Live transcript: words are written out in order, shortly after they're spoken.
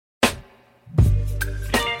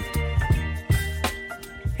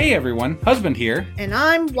Hey everyone, Husband here. And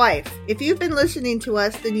I'm Wife. If you've been listening to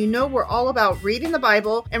us, then you know we're all about reading the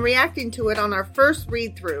Bible and reacting to it on our first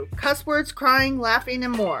read-through. Cuss words, crying, laughing,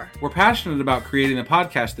 and more. We're passionate about creating a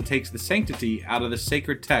podcast that takes the sanctity out of the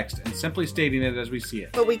sacred text and simply stating it as we see it.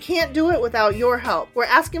 But we can't do it without your help. We're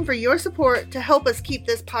asking for your support to help us keep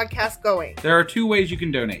this podcast going. There are two ways you can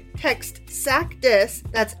donate. Text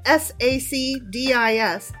SACDIS, that's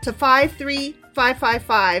SACDIS, to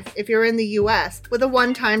 53555 if you're in the U.S. with a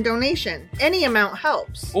one-time donation. Any amount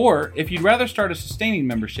helps. Or, if you'd rather start a sustaining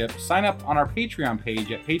membership, sign up on our Patreon page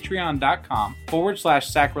at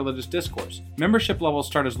patreon.com/sacrilegious discourse. Membership levels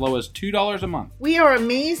start as low as $2 a month. We are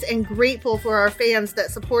amazed and grateful for our fans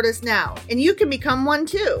that support us now, and you can become one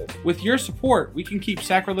too. With your support, we can keep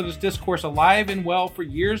Sacrilegious Discourse alive and well for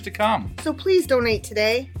years to come. So please donate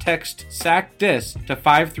today. Text SACDIS to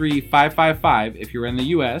 53555 if you're in the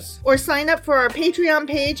U.S. Or sign up for our Patreon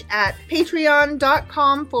page at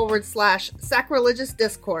patreon.com/sacrilegious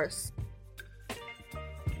discourse.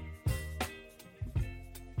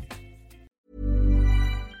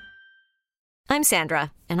 I'm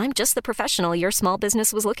Sandra, and I'm just the professional your small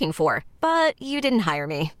business was looking for. But you didn't hire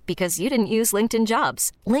me because you didn't use LinkedIn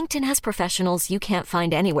Jobs. LinkedIn has professionals you can't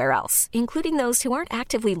find anywhere else, including those who aren't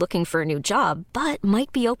actively looking for a new job, but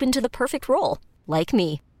might be open to the perfect role, like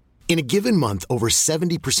me. In a given month, over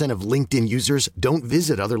 70% of LinkedIn users don't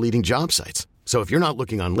visit other leading job sites. So if you're not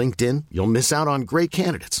looking on LinkedIn, you'll miss out on great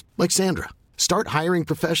candidates like Sandra. Start hiring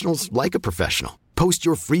professionals like a professional. Post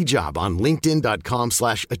your free job on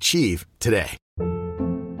linkedin.com/achieve today.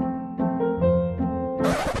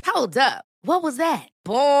 Hold up. What was that?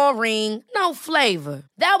 Boring. No flavor.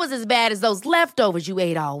 That was as bad as those leftovers you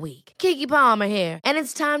ate all week. Keke Palmer here, and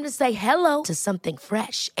it's time to say hello to something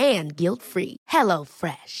fresh and guilt-free.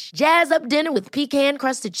 HelloFresh. Jazz up dinner with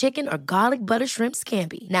pecan-crusted chicken or garlic butter shrimp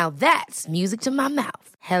scampi. Now that's music to my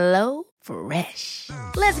mouth. HelloFresh.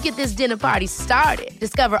 Let's get this dinner party started.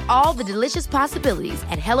 Discover all the delicious possibilities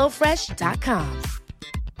at HelloFresh.com.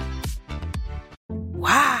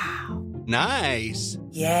 Wow. Nice.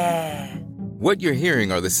 Yeah. What you're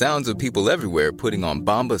hearing are the sounds of people everywhere putting on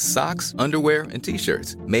Bombas socks, underwear, and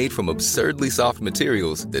T-shirts made from absurdly soft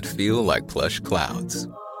materials that feel like plush clouds.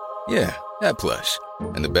 Yeah, that plush.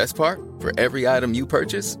 And the best part? For every item you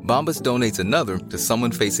purchase, Bombas donates another to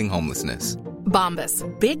someone facing homelessness. Bombas.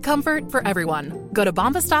 Big comfort for everyone. Go to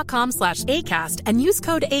bombas.com/ACAST and use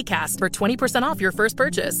code ACAST for 20% off your first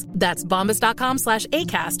purchase. That's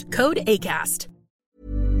bombas.com/ACAST. Code ACAST.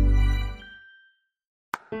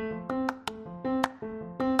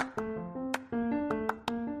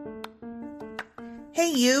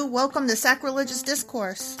 Hey you, welcome to Sacrilegious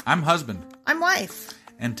Discourse. I'm Husband. I'm Wife.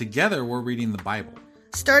 And together we're reading the Bible.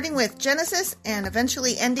 Starting with Genesis and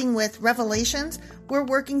eventually ending with Revelations, we're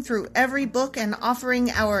working through every book and offering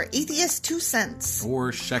our atheist 2 cents.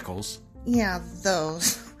 Or shekels. Yeah,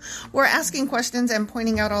 those. We're asking questions and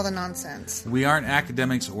pointing out all the nonsense. We aren't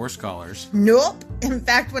academics or scholars. Nope. In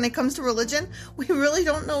fact, when it comes to religion, we really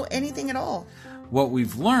don't know anything at all. What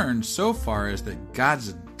we've learned so far is that God's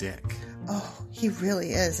a dick. Oh, he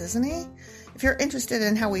really is, isn't he? If you're interested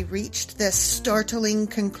in how we reached this startling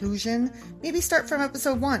conclusion, maybe start from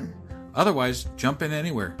episode 1. Otherwise, jump in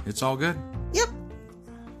anywhere. It's all good. Yep.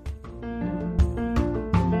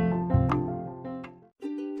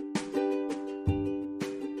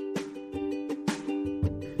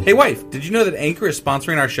 Hey wife, did you know that Anchor is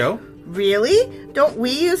sponsoring our show? Really? Don't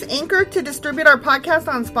we use Anchor to distribute our podcast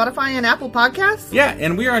on Spotify and Apple Podcasts? Yeah,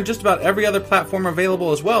 and we are on just about every other platform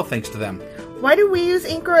available as well, thanks to them. Why do we use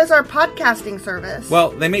Anchor as our podcasting service?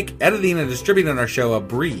 Well, they make editing and distributing our show a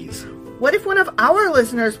breeze. What if one of our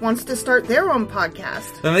listeners wants to start their own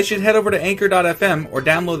podcast? Then they should head over to Anchor.fm or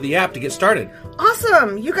download the app to get started.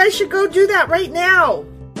 Awesome! You guys should go do that right now!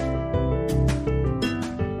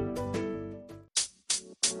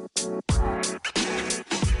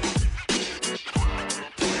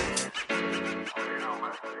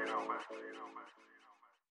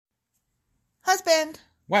 Husband.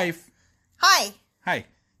 Wife. Hi. Hi. Do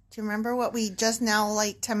you remember what we just now,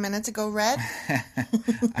 10 minutes ago, read?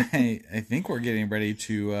 I think we're getting ready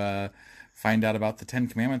to find out about the 10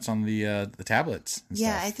 Commandments on the tablets. And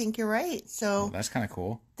yeah, stuff. I think you're right. So that's kind of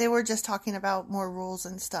cool. They were just talking about more rules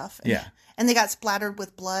and stuff. Yeah. And they got splattered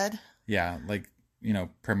with blood. Yeah,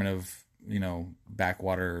 primitive,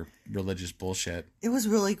 backwater religious bullshit. It was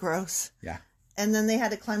really gross. Yeah. And then they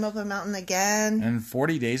had to climb up a mountain again. And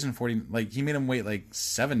 40 days and 40... he made him wait,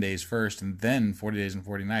 7 days first, and then 40 days and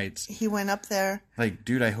 40 nights. He went up there.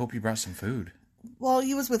 Dude, I hope you brought some food. Well,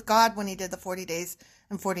 he was with God when he did the 40 days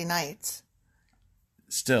and 40 nights.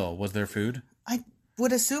 Still, was there food?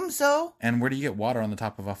 would assume so. And where do you get water on the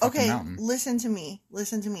top of a fucking mountain? Listen to me.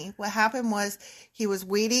 What happened was he was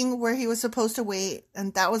waiting where he was supposed to wait,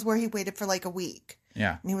 and that was where he waited for like a week.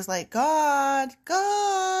 Yeah. And he was like, God.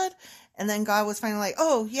 And then God was finally like,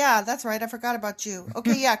 oh, yeah, that's right. I forgot about you.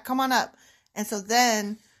 Okay, yeah, come on up. And so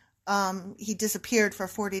then he disappeared for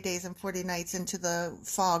 40 days and 40 nights into the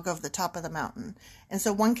fog of the top of the mountain. And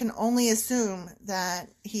so one can only assume that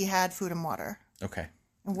he had food and water. Okay.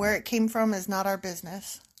 And where it came from is not our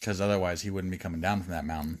business. Because otherwise he wouldn't be coming down from that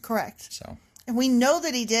mountain. Correct. So. And we know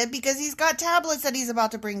that he did because he's got tablets that he's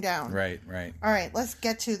about to bring down. Right. All right, let's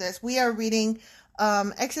get to this. We are reading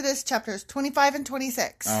Exodus chapters 25 and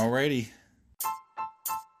 26. Alrighty.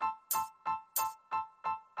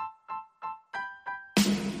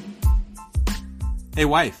 Hey,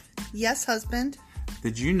 wife. Yes, husband.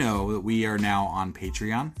 Did you know that we are now on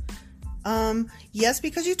Patreon? Yes,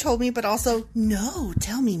 because you told me, but also, no,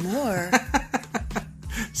 tell me more.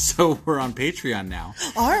 So we're on Patreon now.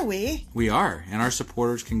 Are we? We are. And our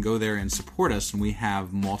supporters can go there and support us, and we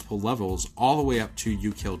have multiple levels all the way up to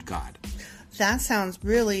You Killed God. That sounds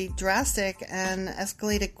really drastic and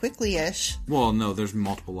escalated quickly-ish. Well, no, there's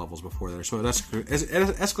multiple levels before there. So it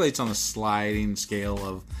escalates on a sliding scale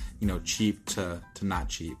of, cheap to not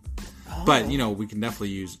cheap. Oh. But, we can definitely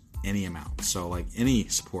use any amount. So, like, any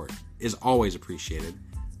support is always appreciated.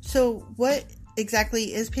 So what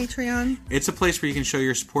exactly is Patreon? It's a place where you can show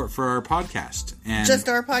your support for our podcast. And just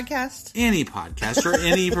our podcast? Any podcast or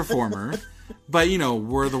any performer. But,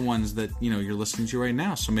 we're the ones that, you're listening to right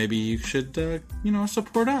now. So maybe you should,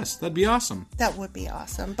 support us. That'd be awesome. That would be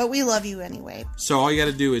awesome. But we love you anyway. So all you got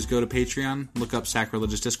to do is go to Patreon, look up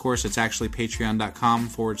Sacrilegious Discourse. It's actually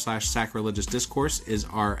patreon.com/Sacrilegious Discourse is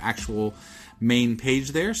our actual main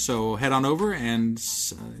page there. So head on over and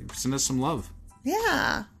send us some love.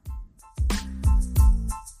 Yeah.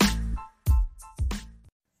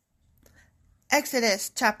 Exodus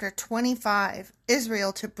chapter 25,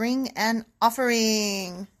 Israel to bring an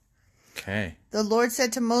offering. Okay. The Lord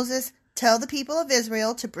said to Moses, tell the people of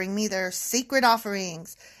Israel to bring me their sacred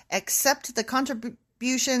offerings, accept the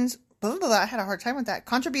contributions, I had a hard time with that,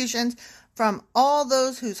 contributions from all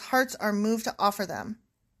those whose hearts are moved to offer them.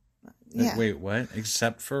 Yeah. Wait, what?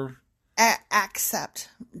 Except for? Accept.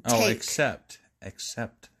 Oh, take. accept. Okay.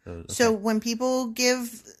 So when people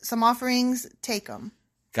give some offerings, take them.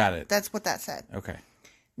 Got it. That's what that said. Okay.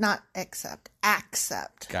 Not accept.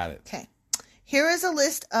 Accept. Got it. Okay. Here is a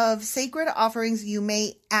list of sacred offerings you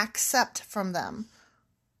may accept from them.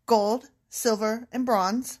 Gold, silver, and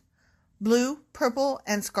bronze. Blue, purple,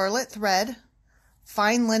 and scarlet thread.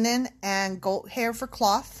 Fine linen and goat hair for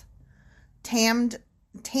cloth. Tanned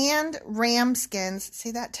ram skins.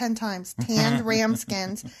 Say that 10 times. Tanned ram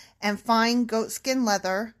skins and fine goat skin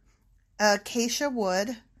leather. Acacia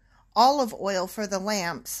wood. Olive oil for the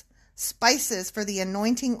lamps, spices for the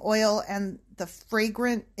anointing oil and the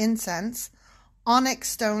fragrant incense, onyx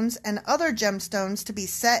stones and other gemstones to be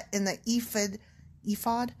set in the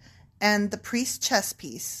ephod and the priest's chest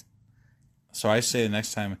piece. So I say the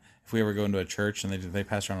next time, if we ever go into a church and they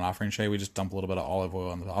pass around an offering tray, we just dump a little bit of olive oil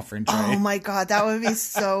on the offering tray. Oh my God, that would be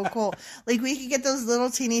so cool. Like we could get those little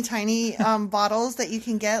teeny tiny bottles that you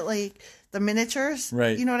can get like the miniatures.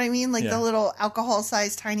 Right. You know what I mean? Like the little alcohol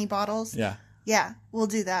sized tiny bottles. Yeah. Yeah, we'll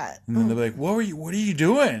do that. And then they'll be like, what are you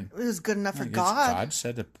doing? It was good enough for God. God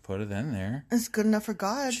said to put it in there. It's good enough for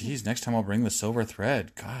God. Jeez, next time I'll bring the silver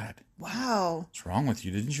thread. God. Wow. What's wrong with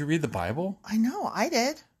you? Didn't you read the Bible? I know, I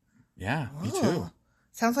did. Yeah, me too.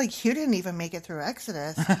 Sounds like you didn't even make it through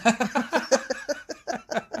Exodus.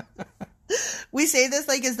 We say this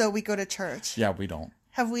like as though we go to church. Yeah, we don't.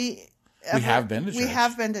 Have we? We have been to church. We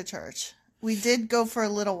have been to church. We did go for a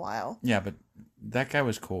little while. Yeah, but that guy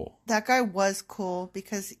was cool. That guy was cool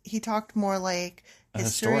because he talked more like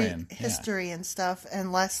history yeah. and stuff,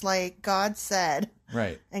 and less like God said.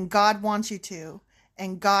 Right. And God wants you to,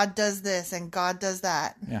 and God does this, and God does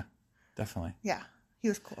that. Yeah, definitely. Yeah. He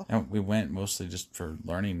was cool. And we went mostly just for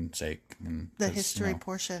learning sake. And the history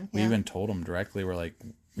portion. We even told him directly, we're like,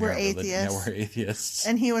 we're atheists. Yeah, we're atheists.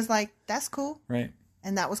 And he was like, that's cool. Right.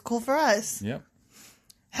 And that was cool for us. Yep.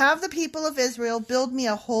 Have the people of Israel build me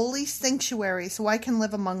a holy sanctuary so I can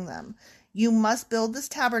live among them. You must build this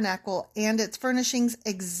tabernacle and its furnishings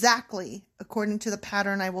exactly according to the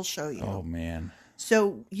pattern I will show you. Oh, man.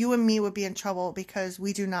 So you and me would be in trouble because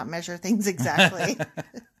we do not measure things exactly.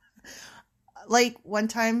 Like one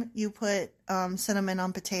time you put cinnamon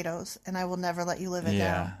on potatoes, and I will never let you live it down.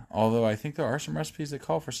 Yeah, although I think there are some recipes that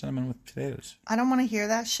call for cinnamon with potatoes. I don't want to hear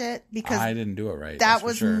that shit because I didn't do it right. That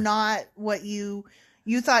was not what you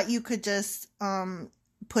thought you could just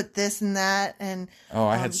put this and that and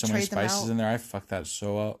I had so many trade them spices out. in there. I fucked that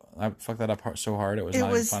up so hard. It was not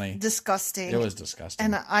even funny. Disgusting. It was disgusting.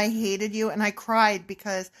 And I hated you, and I cried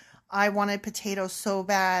because I wanted potatoes so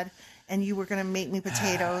bad, and you were going to make me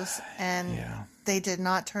potatoes, and they did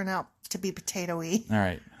not turn out to be potato-y. All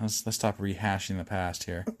right, let's stop rehashing the past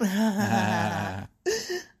here.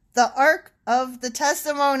 The Ark of the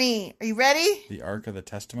Testimony. Are you ready? The Ark of the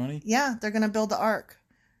Testimony? Yeah, they're going to build the Ark.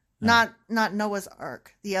 Not Noah's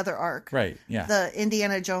Ark, the other Ark. Right, yeah. The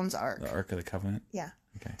Indiana Jones Ark. The Ark of the Covenant? Yeah.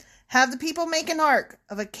 Okay. Have the people make an ark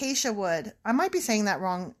of acacia wood. I might be saying that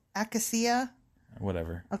wrong. Acacia?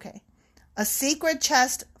 Whatever. Okay. A sacred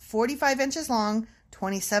chest 45 inches long,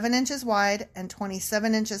 27 inches wide, and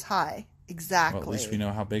 27 inches high. Exactly. Well, at least we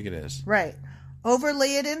know how big it is. Right.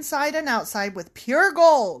 Overlay it inside and outside with pure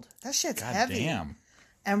gold. That shit's God heavy. damn.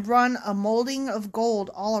 And run a molding of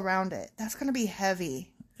gold all around it. That's going to be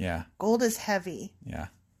heavy. Yeah. Gold is heavy. Yeah.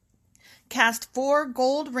 Cast 4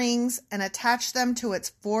 gold rings and attach them to its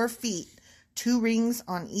 4 feet, 2 rings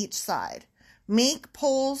on each side. Make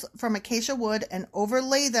poles from acacia wood and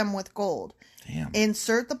overlay them with gold. Damn.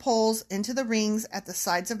 Insert the poles into the rings at the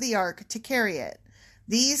sides of the ark to carry it.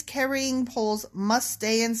 These carrying poles must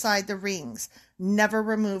stay inside the rings. Never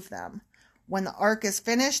remove them. When the ark is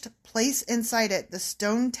finished, place inside it the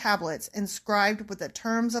stone tablets inscribed with the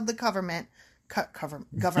terms of the covenant,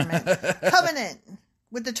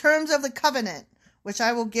 with the terms of the covenant, which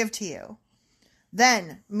I will give to you.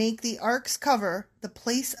 Then make the ark's cover the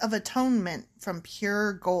place of atonement from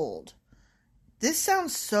pure gold. This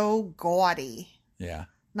sounds so gaudy. Yeah.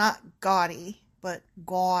 Not gaudy, but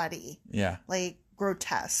gaudy. Yeah. Like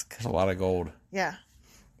grotesque. There's a lot of gold. Yeah.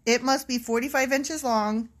 It must be 45 inches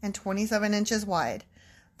long and 27 inches wide.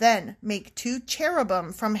 Then make 2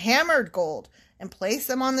 cherubim from hammered gold and place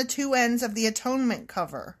them on the 2 ends of the atonement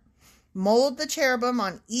cover. Mold the cherubim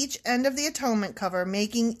on each end of the atonement cover,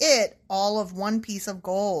 making it all of one piece of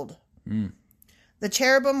gold. Mm. The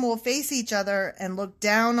cherubim will face each other and look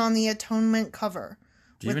down on the atonement cover.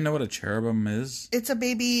 Do you even know what a cherubim is? It's a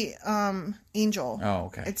baby angel. Oh,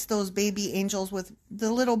 okay. It's those baby angels with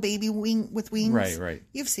the little baby wing with wings. Right, right.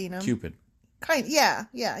 You've seen them. Cupid. Yeah,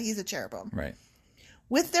 he's a cherubim. Right.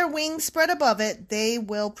 With their wings spread above it, they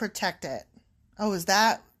will protect it. Oh, is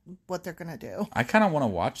that what they're going to do? I kind of want to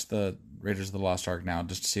watch the Raiders of the Lost Ark now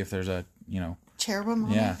just to see if there's a, cherubim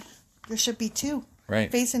on Yeah. it? There should be 2.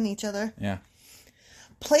 Right. Facing each other. Yeah.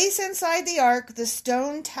 Place inside the ark the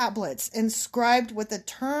stone tablets inscribed with the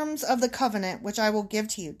terms of the covenant, which I will give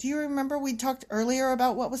to you. Do you remember we talked earlier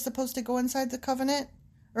about what was supposed to go inside the covenant?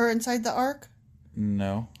 Or inside the ark?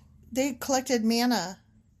 No. They collected manna.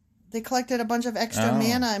 They collected a bunch of extra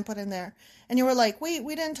manna and put in there. And you were like, wait,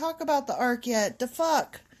 we didn't talk about the ark yet. The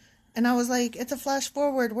fuck? And I was like, it's a flash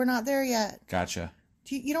forward. We're not there yet. Gotcha.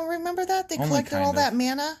 You don't remember that? They Only collected kind all of. that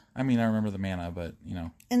manna? I mean, I remember the manna, but,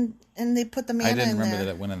 And they put the manna in there. I didn't remember that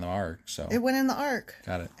it went in the ark, so. It went in the ark.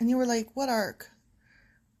 Got it. And you were like, what ark?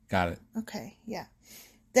 Got it. Okay, yeah.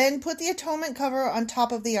 Then put the atonement cover on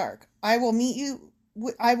top of the ark. I will meet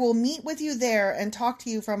with you there and talk to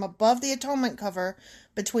you from above the atonement cover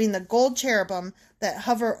between the gold cherubim that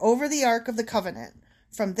hover over the ark of the covenant.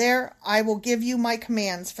 From there, I will give you my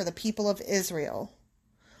commands for the people of Israel.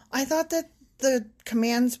 I thought that the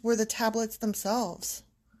commands were the tablets themselves.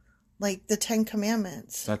 Like the 10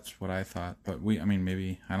 Commandments. That's what I thought. But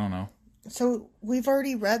maybe, I don't know. So we've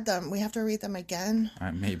already read them. We have to read them again?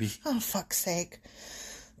 Maybe. Oh, fuck's sake.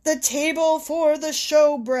 The table for the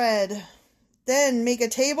showbread. Then make a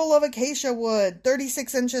table of acacia wood,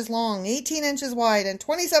 36 inches long, 18 inches wide, and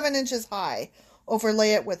 27 inches high.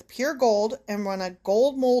 Overlay it with pure gold and run a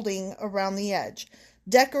gold molding around the edge.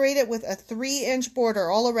 Decorate it with a 3-inch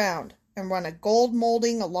border all around and run a gold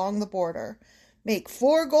molding along the border. Make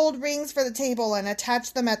 4 gold rings for the table and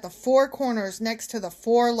attach them at the 4 corners next to the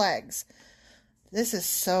 4 legs. This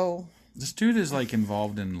dude is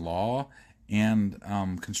involved in law and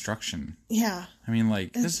construction. Yeah.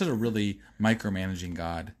 This is a really micromanaging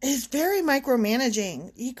God. It's very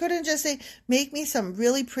micromanaging. He couldn't just say, make me some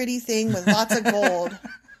really pretty thing with lots of gold.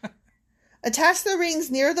 Attach the rings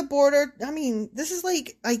near the border. This is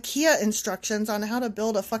like IKEA instructions on how to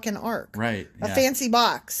build a fucking ark. Right. A fancy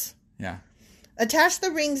box. Yeah. Attach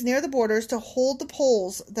the rings near the borders to hold the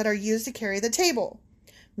poles that are used to carry the table.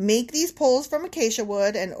 Make these poles from acacia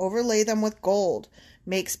wood and overlay them with gold.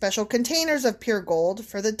 Make special containers of pure gold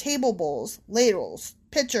for the table bowls, ladles,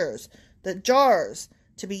 pitchers, the jars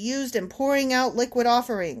to be used in pouring out liquid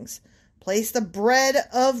offerings. Place the bread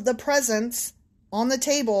of the presence on the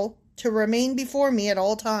table to remain before me at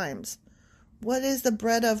all times. What is the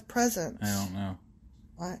bread of presence? I don't know.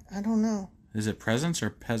 I don't know. Is it presents or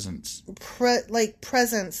peasants?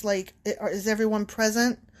 Presents. Like, is everyone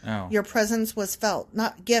present? Oh. Your presence was felt.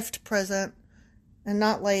 Not gift present. And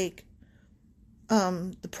not like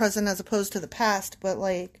the present as opposed to the past, but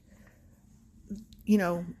like, you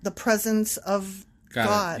know, the presence of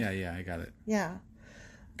God. Yeah, I got it. Yeah.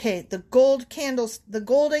 Okay, the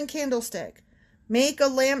golden candlestick. Make a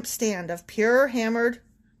lampstand of pure hammered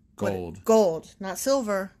gold. Gold, not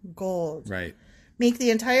silver, gold. Right. Make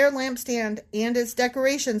the entire lampstand and its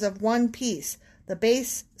decorations of one piece. The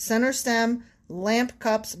base, center stem, lamp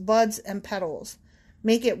cups, buds, and petals.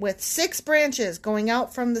 Make it with 6 branches going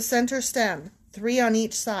out from the center stem, 3 on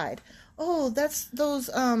each side. Oh, that's those,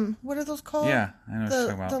 what are those called? Yeah, I know what you're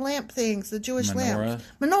talking about. The lamp things, the Jewish Menorah? lamps.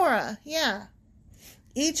 Menorah, yeah.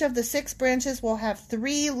 Each of the 6 branches will have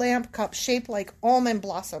 3 lamp cups shaped like almond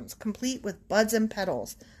blossoms, complete with buds and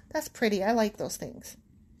petals. That's pretty. I like those things.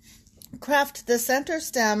 Craft the center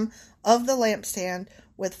stem of the lampstand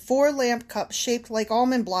with 4 lamp cups shaped like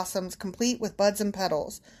almond blossoms, complete with buds and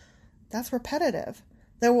petals. That's repetitive.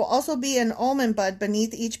 There will also be an almond bud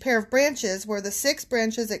beneath each pair of branches where the 6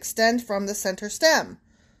 branches extend from the center stem.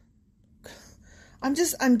 I'm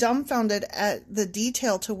dumbfounded at the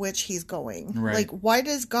detail to which he's going. Right. Like, why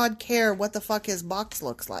does God care what the fuck his box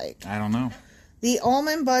looks like? I don't know. The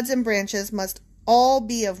almond buds and branches must all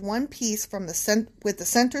be of one piece from with the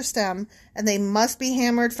center stem, and they must be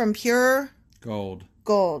hammered from pure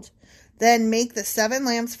gold. Then make the 7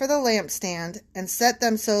 lamps for the lampstand and set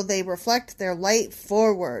them so they reflect their light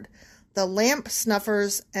forward. The lamp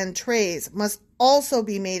snuffers and trays must also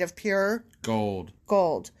be made of pure gold.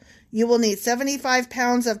 You will need 75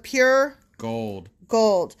 pounds of pure gold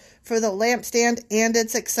for the lampstand and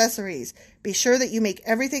its accessories. Be sure that you make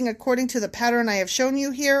everything according to the pattern I have shown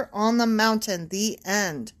you here on the mountain. The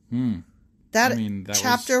end. That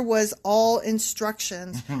chapter was all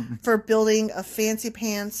instructions for building a fancy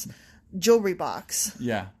pants jewelry box.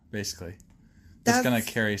 Yeah, basically. It's going to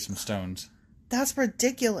carry some stones. That's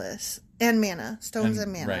ridiculous. And mana. Stones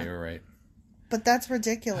and mana. Right. But that's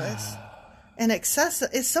ridiculous. And excessive.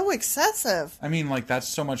 It's so excessive. I mean, like, that's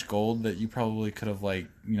so much gold that you probably could have, like,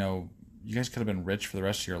 you know, you guys could have been rich for the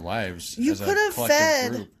rest of your lives. You could have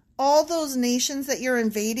fed group. all those nations that you're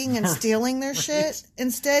invading and stealing their shit.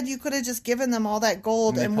 Instead, you could have just given them all that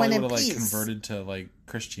gold and went in peace. Like, converted to, like,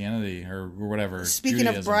 Christianity or whatever. Speaking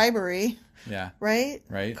Judaism. of bribery. Yeah. Right?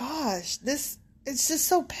 Right. Gosh, it's just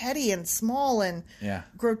so petty and small and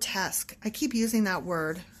grotesque. I keep using that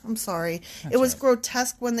word. I'm sorry. It was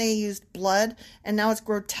grotesque when they used blood, and now it's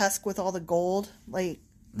grotesque with all the gold. Like,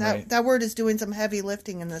 that word is doing some heavy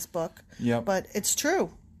lifting in this book. Yep. But it's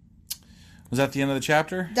true. Was that the end of the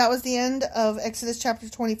chapter? That was the end of Exodus chapter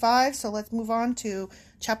 25, so let's move on to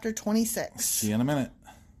chapter 26. See you in a minute.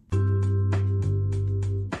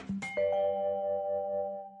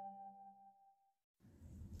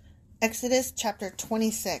 Exodus chapter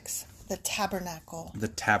 26, the tabernacle. The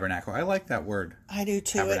tabernacle. I like that word. I do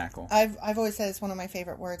too. Tabernacle. I've always said it's one of my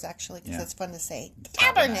favorite words, actually, because it's fun to say.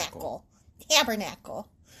 Tabernacle.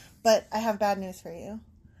 But I have bad news for you.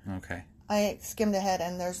 Okay. I skimmed ahead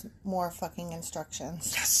and there's more fucking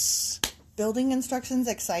instructions. Yes. Building instructions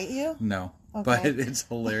excite you? No. Okay. But it's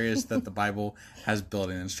hilarious that the Bible has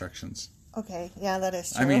building instructions. Okay, yeah, that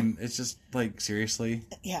is true. I mean, it's just like, seriously?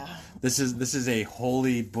 Yeah. This is a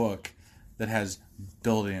holy book that has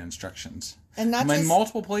building instructions. And not in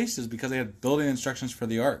multiple places, because they had building instructions for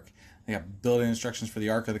the ark. They got building instructions for the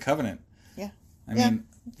Ark of the Covenant. Yeah. I mean,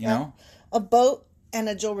 you know? A boat and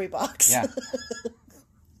a jewelry box. Yeah.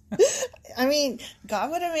 I mean,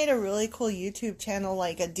 God would have made a really cool YouTube channel,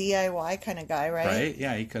 like a DIY kind of guy, right? Right?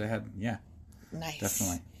 Yeah, he could have had, Nice.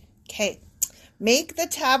 Definitely. Okay. Make the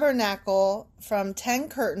tabernacle from 10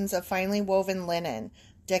 curtains of finely woven linen.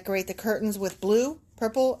 Decorate the curtains with blue,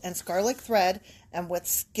 purple, and scarlet thread, and with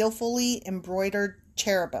skillfully embroidered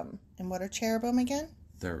cherubim. And what are cherubim again?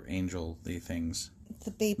 They're angel-y things.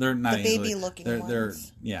 They're not the baby-looking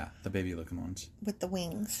ones. They're the baby-looking ones. With the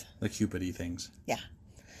wings. The Cupid-y things. Yeah.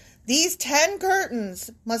 These 10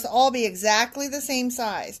 curtains must all be exactly the same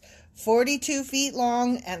size. 42 feet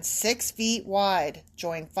long and 6 feet wide.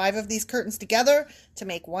 Join 5 of these curtains together to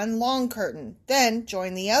make one long curtain. Then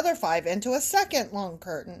join the other 5 into a second long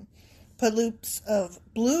curtain. Put loops of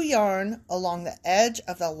blue yarn along the edge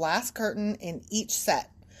of the last curtain in each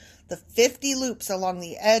set. The 50 loops along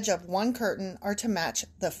the edge of one curtain are to match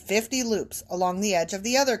the 50 loops along the edge of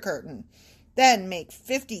the other curtain. Then make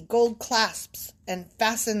 50 gold clasps and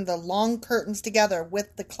fasten the long curtains together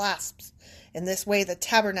with the clasps. In this way, the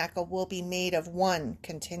tabernacle will be made of one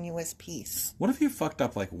continuous piece. What if you fucked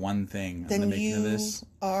up like one thing Then in the making of you this?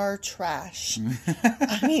 are trash.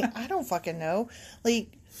 I mean, I don't fucking know.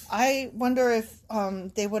 Like, I wonder if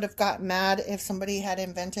they would have got mad if somebody had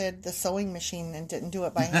invented the sewing machine and didn't do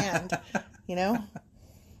it by hand. You know?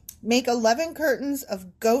 Make 11 curtains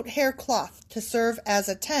of goat hair cloth to serve as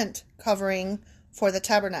a tent covering for the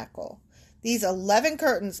tabernacle. These 11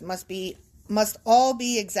 curtains must all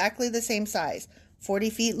be exactly the same size, 40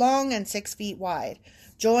 feet long and 6 feet wide.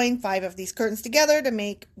 Join 5 of these curtains together to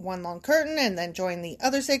make one long curtain, and then join the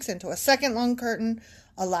other 6 into a second long curtain.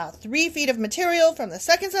 Allow 3 feet of material from the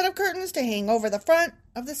second set of curtains to hang over the front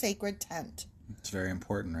of the sacred tent. It's very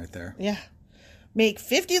important right there. Yeah. Make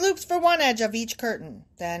 50 loops for one edge of each curtain.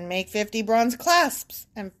 Then make 50 bronze clasps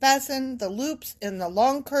and fasten the loops in the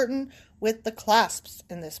long curtain with the clasps.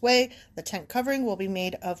 In this way, the tent covering will be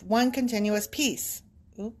made of one continuous piece.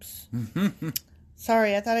 Oops.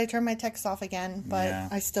 Sorry, I thought I turned my text off again, but Yeah.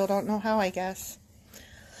 I still don't know how, I guess.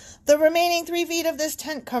 The remaining 3 feet of this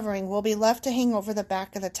tent covering will be left to hang over the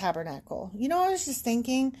back of the tabernacle. You know, I was just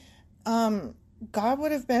thinking, God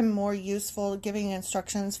would have been more useful giving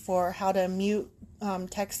instructions for how to mute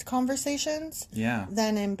text conversations Yeah.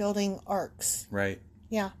 than in building arcs. Right.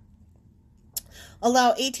 Yeah.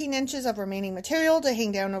 Allow 18 inches of remaining material to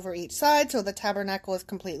hang down over each side so the tabernacle is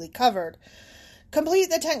completely covered.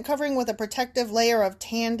 Complete the tent covering with a protective layer of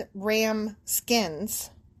tanned ram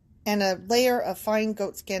skins and a layer of fine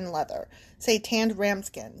goat skin leather. Say tanned ram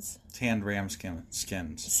skins. Tanned ram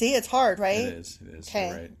skins. See, it's hard, right? It is. Okay.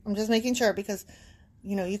 You're right. I'm just making sure because,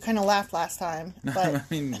 you know, you kind of laughed last time. But I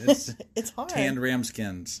mean, it's it's hard. tanned ram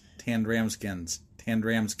skins. Tanned ram skins. Tanned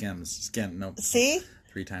ram skins. Skin. Nope. See?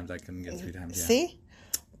 3 times. I couldn't get 3 times. Yeah. See?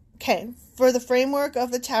 Okay. For the framework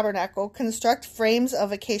of the tabernacle, construct frames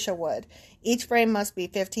of acacia wood. Each frame must be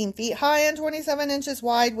 15 feet high and 27 inches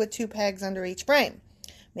wide with 2 pegs under each frame.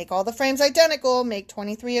 Make all the frames identical. Make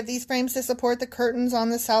 23 of these frames to support the curtains on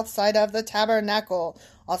the south side of the tabernacle.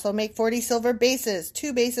 Also make 40 silver bases,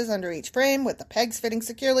 2 bases under each frame with the pegs fitting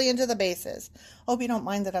securely into the bases. Hope you don't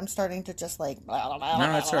mind that I'm starting to just like... Blah, blah, blah,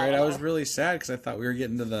 No, that's all right. blah, I was really sad because I thought we were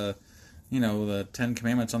getting to the, the 10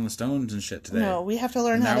 Commandments on the stones and shit today. No, we have to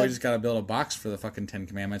learn And how now to... we just got to build a box for the fucking 10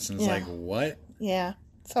 Commandments, and it's Yeah. like, what? Yeah.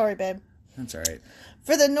 Sorry, babe. That's all right.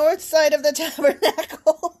 For the north side of the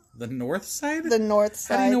tabernacle... The north side? The north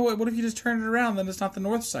side. How do you know what if you just turn it around, then it's not the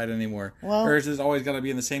north side anymore? Well, or is it always got to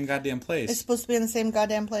be in the same goddamn place? It's supposed to be in the same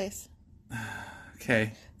goddamn place.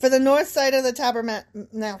 Okay. For the north side of the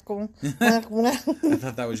tabernacle. I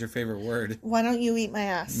thought that was your favorite word. Why don't you eat my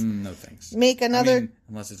ass? No thanks. Make another... I mean,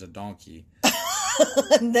 unless it's a donkey.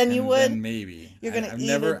 then you would. Then maybe. You're going to eat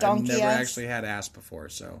never, a donkey I've never ass? actually had ass before,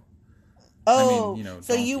 so... Oh,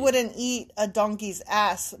 so donkey. you wouldn't eat a donkey's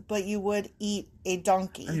ass, but you would eat a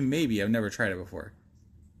donkey. I mean, maybe. I've never tried it before.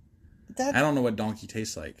 I don't know what donkey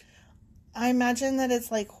tastes like. I imagine that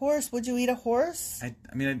it's like horse. Would you eat a horse?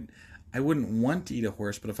 I wouldn't want to eat a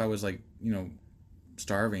horse, but if I was like,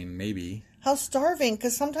 starving, maybe. How starving?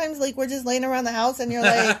 Because sometimes like we're just laying around the house and you're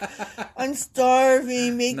like, I'm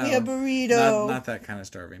starving. Make me a burrito. Not that kind of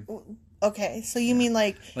starving. Okay, so you mean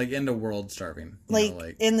like end of world starving,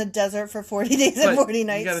 like in the desert for 40 days and 40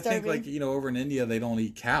 nights. You got to starving. think over in India they don't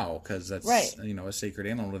eat cow because that's right. A sacred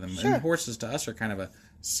animal to them. Sure. And horses to us are kind of a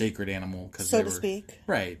sacred animal because so to speak.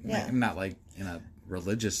 Right. Yeah. Not like in a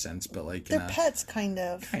religious sense, but like they're pets, kind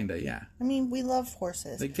of. Kinda, yeah. I mean, we love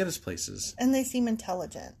horses. They get us places, and they seem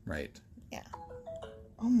intelligent. Right. Yeah.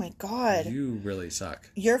 Oh my God. You really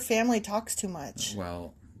suck. Your family talks too much.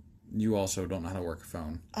 Well. You also don't know how to work a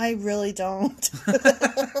phone. I really don't.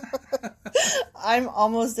 I'm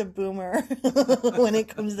almost a boomer when it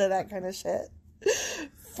comes to that kind of shit.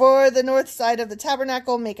 For the north side of the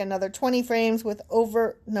tabernacle, make another 20 frames with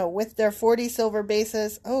their 40 silver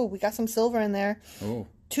bases. Oh, we got some silver in there. Oh.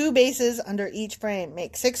 2 bases under each frame.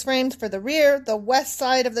 Make 6 frames for the rear, the west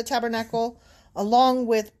side of the tabernacle, along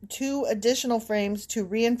with 2 additional frames to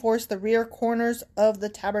reinforce the rear corners of the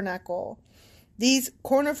tabernacle. These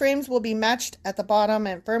corner frames will be matched at the bottom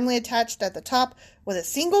and firmly attached at the top with a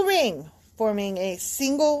single ring, forming a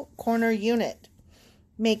single corner unit.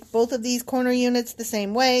 Make both of these corner units the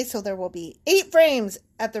same way, so there will be 8 frames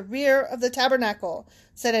at the rear of the tabernacle,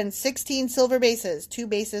 set in 16 silver bases, 2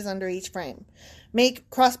 bases under each frame. Make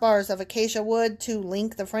crossbars of acacia wood to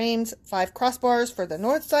link the frames, 5 crossbars for the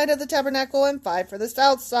north side of the tabernacle and 5 for the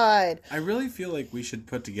south side. I really feel like we should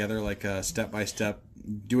put together like a step-by-step,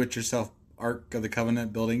 do-it-yourself Ark of the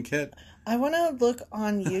Covenant building kit. I want to look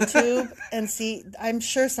on YouTube and see. I'm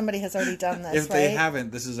sure somebody has already done this, If right? they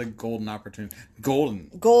haven't, this is a golden opportunity.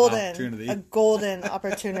 Golden opportunity. A golden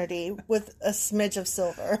opportunity with a smidge of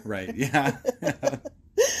silver. Right, yeah.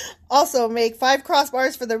 Also, make 5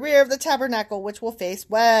 crossbars for the rear of the tabernacle, which will face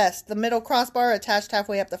west. The middle crossbar, attached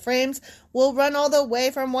halfway up the frames, will run all the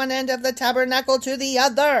way from one end of the tabernacle to the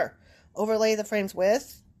other. Overlay the frames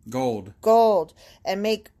with gold, and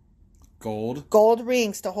make gold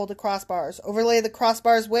rings to hold the crossbars. Overlay the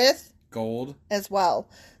crossbars with gold as well.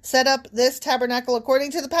 Set up this tabernacle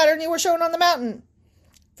according to the pattern you were shown on the mountain.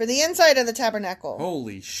 For the inside of the tabernacle,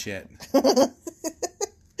 Holy shit.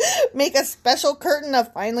 make a special curtain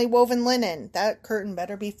of finely woven linen. That curtain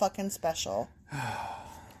better be fucking special.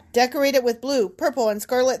 Decorate it with blue, purple, and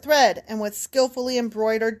scarlet thread, and with skillfully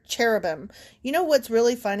embroidered cherubim. You know what's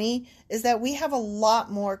really funny is that we have a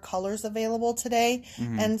lot more colors available today,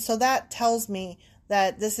 and so that tells me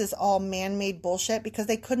that this is all man-made bullshit because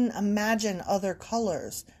they couldn't imagine other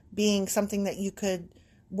colors being something that you could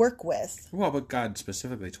work with. Well, but God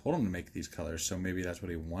specifically told him to make these colors, so maybe that's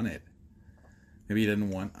what he wanted. Maybe he didn't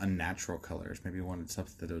want unnatural colors. Maybe he wanted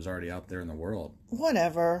something that was already out there in the world.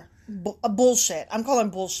 Whatever. Bullshit. I'm calling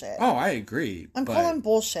bullshit. Oh, I agree. I'm calling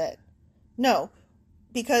bullshit. No,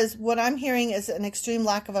 because what I'm hearing is an extreme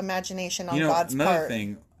lack of imagination on God's part. Another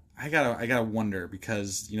thing, I gotta wonder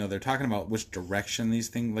because they're talking about which direction these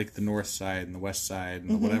things, like the north side and the west side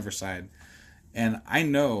and the whatever side, and I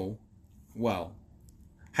know, well,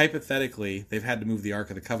 hypothetically, they've had to move the Ark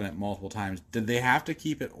of the Covenant multiple times. Did they have to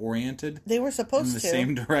keep it oriented? They were supposed in the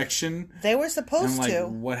same direction. They were supposed to.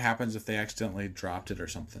 What happens if they accidentally dropped it or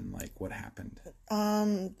something? Like, what happened?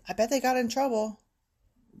 I bet they got in trouble.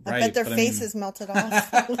 Right, I bet their faces melted off.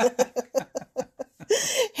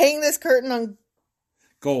 Hang this curtain on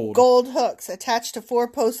gold hooks attached to 4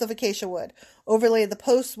 posts of acacia wood. Overlay the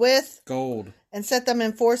posts with gold and set them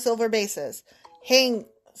in 4 silver bases. Hang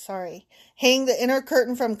the inner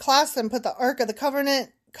curtain from clasps and put the Ark of the Covenant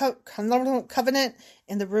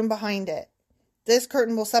in the room behind it. This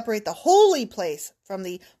curtain will separate the holy place from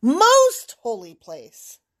the most holy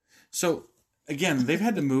place. So, again, they've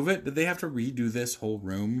had to move it. Did they have to redo this whole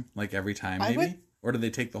room like every time, maybe? Or did they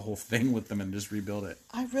take the whole thing with them and just rebuild it?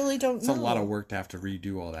 I really don't know. It's a lot of work to have to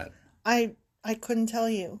redo all that. I couldn't tell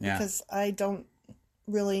you because I don't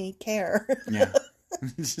really care. Yeah.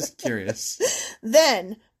 Just curious.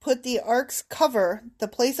 Then put the Ark's cover, the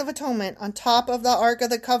place of atonement, on top of the Ark of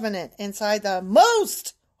the Covenant inside the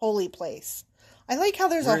most holy place. I like how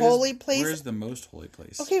there's a holy place. Where's the most holy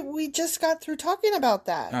place? Okay, we just got through talking about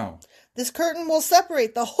that. Oh. This curtain will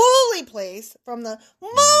separate the holy place from the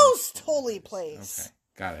most holy place. Okay,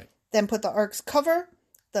 got it. Then put the Ark's cover,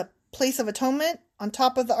 the place of atonement, on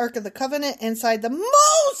top of the Ark of the Covenant inside the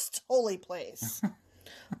most holy place.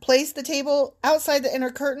 Place the table outside the inner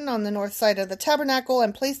curtain on the north side of the tabernacle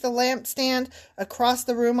and place the lampstand across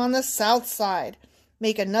the room on the south side.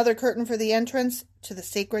 Make another curtain for the entrance to the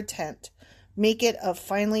sacred tent. Make it of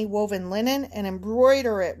finely woven linen and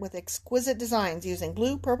embroider it with exquisite designs using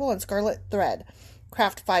blue, purple, and scarlet thread.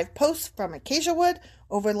 Craft 5 posts from acacia wood.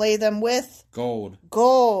 Overlay them with gold.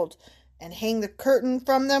 And hang the curtain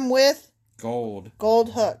from them with gold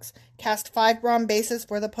hooks. Cast 5 bronze bases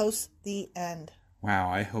for the posts. The end.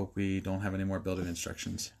 Wow, I hope we don't have any more building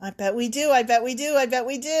instructions. I bet we do.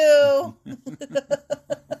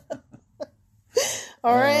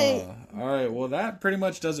 All right. All right. Well, that pretty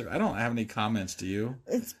much does it. I don't have any comments. Do you?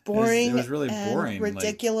 It's boring. It was really boring.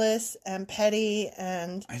 Ridiculous and petty.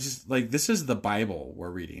 And I just this is the Bible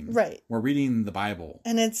we're reading. Right. We're reading the Bible.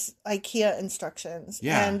 And it's IKEA instructions.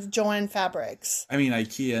 Yeah. And Joann fabrics. I mean,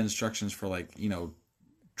 IKEA instructions for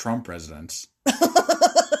Trump residents.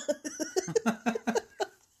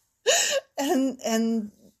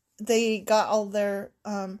 And they got all their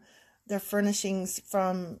furnishings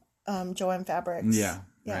from Joann Fabrics. Yeah.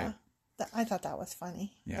 Right. I thought that was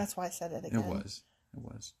funny. Yeah. That's why I said it again. It was.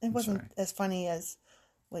 It wasn't as funny as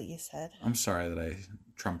what you said. I'm sorry that I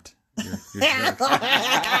trumped your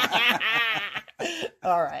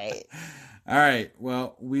All right. All right.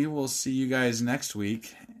 Well, we will see you guys next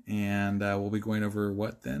week. And we'll be going over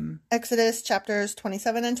what then? Exodus chapters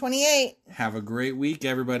 27 and 28. Have a great week,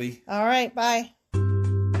 everybody. All right. Bye.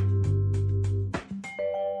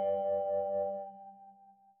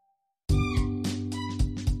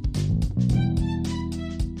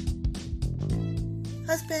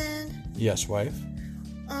 Husband. Yes, wife.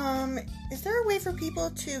 Is there a way for people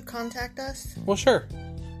to contact us? Well, sure.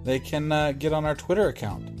 They can get on our Twitter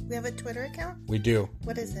account. We have a Twitter account? We do.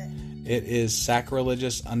 What is it? It is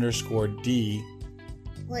sacrilegious_D.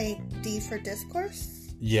 Like D for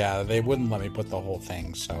discourse? Yeah, they wouldn't let me put the whole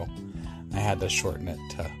thing, so I had to shorten it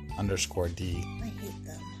to _D. I hate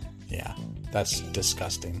them. Yeah, that's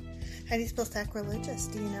disgusting. How do you spell sacrilegious?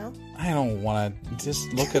 Do you know? I don't want to.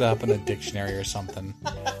 Just look it up in a dictionary or something.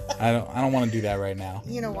 I don't want to do that right now.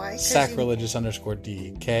 You know why? Sacrilegious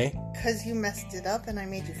 _D. Okay? Because you messed it up and I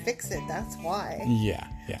made you fix it. That's why. Yeah.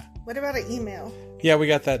 What about an email? Yeah, we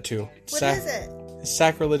got that too. What is it?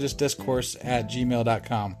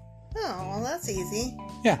 sacrilegiousdiscourse@gmail.com. Oh, well, that's easy.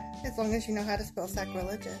 Yeah. As long as you know how to spell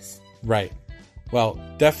sacrilegious. Right. Well,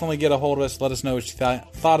 definitely get a hold of us. Let us know what you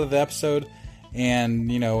thought of the episode. And,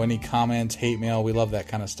 any comments, hate mail. We love that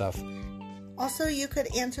kind of stuff. Also, you could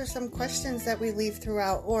answer some questions that we leave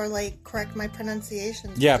throughout, or correct my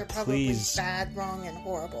pronunciations. Yeah, which are probably please. Bad, wrong, and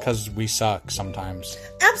horrible. Because we suck sometimes.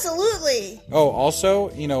 Absolutely. Oh, also,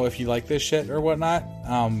 if you like this shit or whatnot,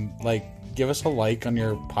 give us a like on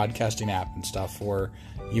your podcasting app and stuff, or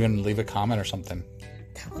even leave a comment or something.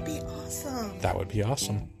 That would be awesome. That would be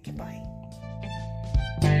awesome. Goodbye.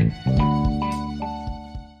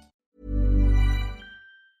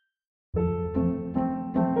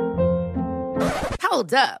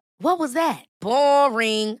 Hold up. What was that?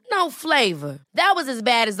 Boring. No flavor. That was as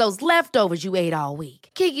bad as those leftovers you ate all week.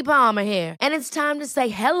 Keke Palmer here, and it's time to say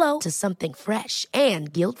hello to something fresh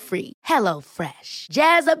and guilt-free. Hello Fresh.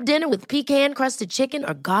 Jazz up dinner with pecan-crusted chicken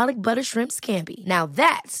or garlic butter shrimp scampi. Now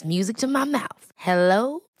that's music to my mouth.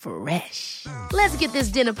 Hello Fresh. Let's get this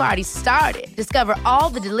dinner party started. Discover all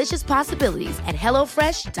the delicious possibilities at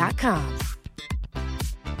HelloFresh.com.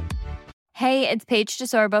 Hey, it's Paige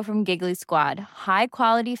DeSorbo from Giggly Squad. High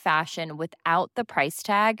quality fashion without the price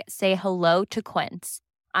tag. Say hello to Quince.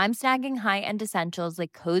 I'm snagging high-end essentials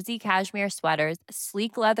like cozy cashmere sweaters,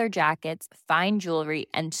 sleek leather jackets, fine jewelry,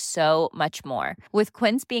 and so much more. With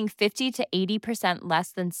Quince being 50 to 80%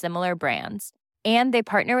 less than similar brands. And they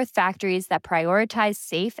partner with factories that prioritize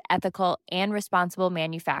safe, ethical, and responsible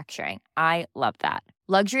manufacturing. I love that.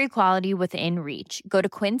 Luxury quality within reach. Go to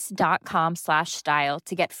quince.com/style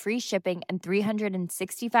to get free shipping and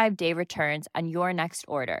 365-day returns on your next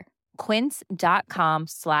order.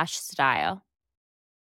 Quince.com/style.